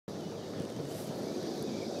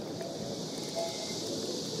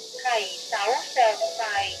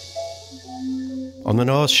On the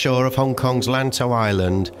north shore of Hong Kong's Lantau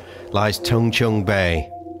Island lies Tung Chung Bay,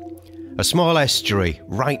 a small estuary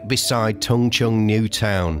right beside Tung Chung New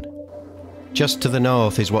Town. Just to the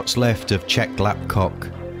north is what's left of Chek Lap Kok,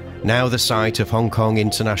 now the site of Hong Kong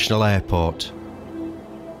International Airport.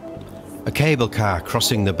 A cable car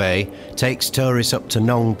crossing the bay takes tourists up to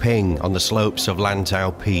Nong Ping on the slopes of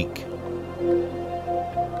Lantau Peak.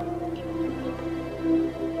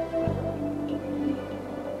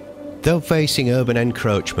 Though facing urban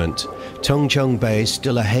encroachment, Tung Chung Bay is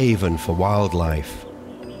still a haven for wildlife.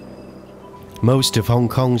 Most of Hong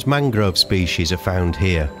Kong's mangrove species are found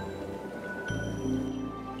here.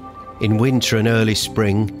 In winter and early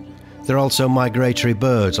spring, there are also migratory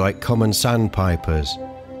birds like common sandpipers.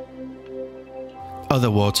 Other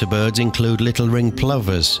water birds include little ringed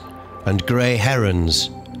plovers and grey herons,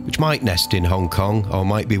 which might nest in Hong Kong or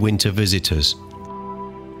might be winter visitors.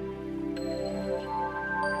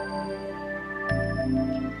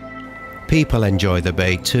 People enjoy the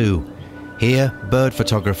bay too. Here, bird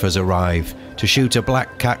photographers arrive to shoot a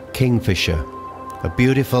black-capped kingfisher, a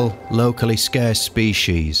beautiful, locally scarce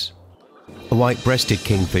species. A white-breasted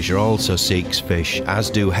kingfisher also seeks fish, as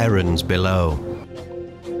do herons below.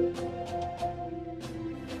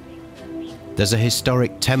 There's a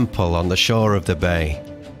historic temple on the shore of the bay.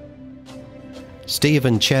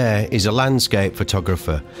 Stephen Chair is a landscape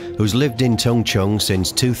photographer who's lived in Tung Chung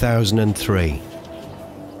since 2003.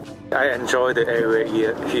 I enjoy the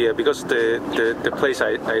area here because the place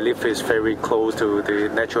I live is very close to the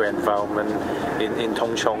natural environment in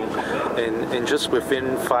Tung Chung. And just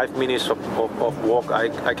within 5 minutes of walk,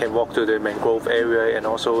 I can walk to the mangrove area and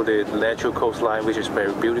also the natural coastline, which is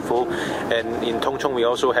very beautiful. And in Tung Chung, we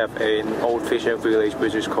also have an old fishing village,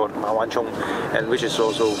 which is called and which is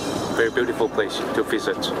also a very beautiful place to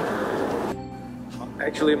visit.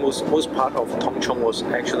 Actually, most part of Tung Chung was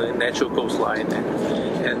actually natural coastline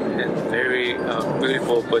and very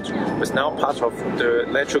beautiful, but now part of the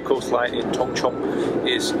natural coastline in Tung Chung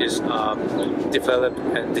is developed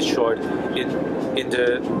and destroyed. In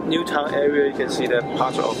the New Town area, you can see that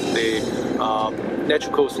part of the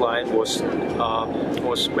natural coastline was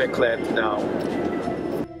wetland now.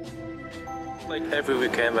 Like every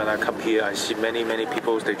weekend when I come here, I see many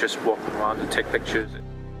people. They just walk around and take pictures.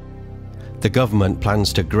 The government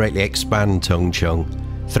plans to greatly expand Tung Chung,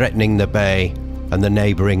 threatening the bay and the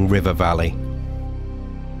neighbouring river valley.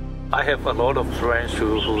 I have a lot of friends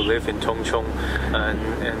who live in Tung Chung, and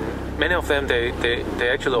many of them they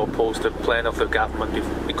actually oppose the plan of the government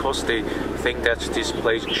because they think that this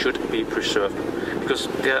place should be preserved, because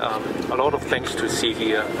there are a lot of things to see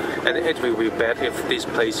here, and it will be bad if this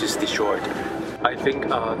place is destroyed. I think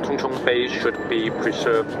Tung Chung Bay should be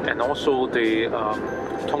preserved, and also the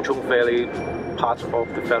Tung Chung Valley part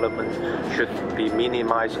of development should be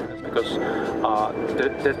minimized, because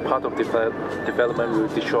that part of development will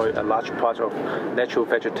destroy a large part of natural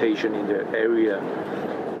vegetation in the area.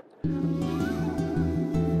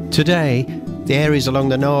 Today, the areas along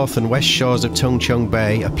the north and west shores of Tung Chung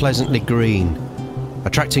Bay are pleasantly green,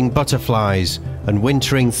 attracting butterflies and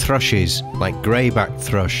wintering thrushes like greyback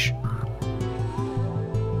thrush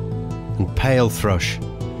and pale thrush,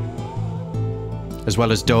 as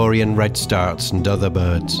well as Dorian redstarts and other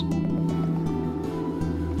birds.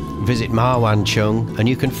 Visit Ma Wan Chung and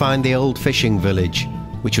you can find the old fishing village,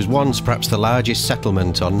 which was once perhaps the largest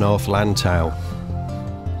settlement on North Lantau.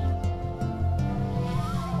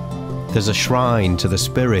 There's a shrine to the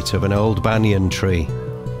spirit of an old banyan tree.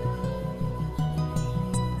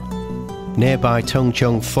 Nearby Tung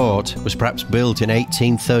Chung Fort was perhaps built in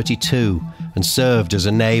 1832 and served as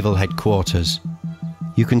a naval headquarters.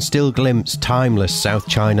 You can still glimpse timeless South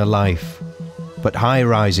China life, but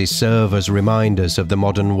high-rises serve as reminders of the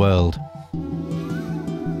modern world.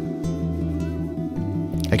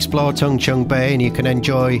 Explore Tung Chung Bay and you can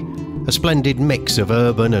enjoy a splendid mix of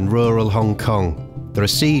urban and rural Hong Kong. There are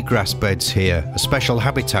seagrass beds here, a special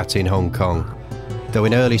habitat in Hong Kong, though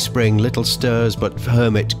in early spring little stirs but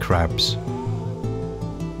hermit crabs.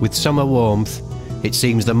 With summer warmth, it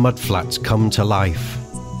seems the mudflats come to life.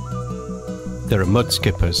 There are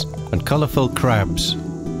mudskippers and colourful crabs.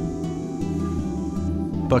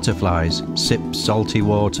 Butterflies sip salty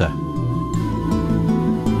water.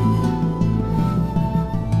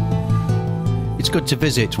 It's good to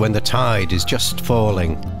visit when the tide is just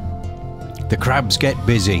falling. The crabs get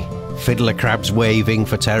busy, fiddler crabs waving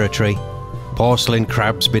for territory, porcelain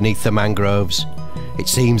crabs beneath the mangroves. It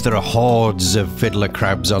seems there are hordes of fiddler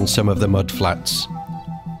crabs on some of the mudflats.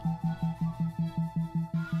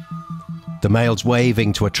 The males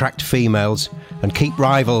waving to attract females and keep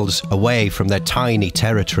rivals away from their tiny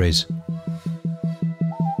territories.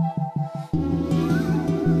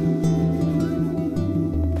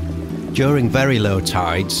 During very low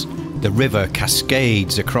tides, the river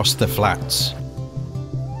cascades across the flats.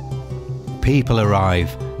 People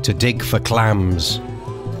arrive to dig for clams.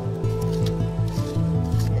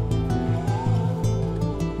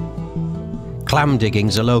 Clam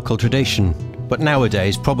digging's a local tradition, but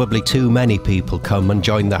nowadays probably too many people come and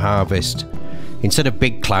join the harvest. Instead of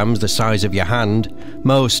big clams the size of your hand,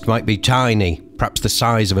 most might be tiny, perhaps the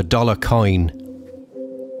size of a dollar coin.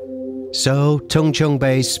 So, Tung Chung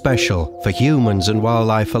Bay is special for humans and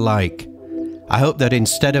wildlife alike. I hope that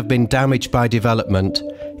instead of being damaged by development,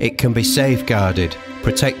 it can be safeguarded,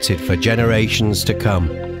 protected for generations to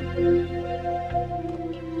come.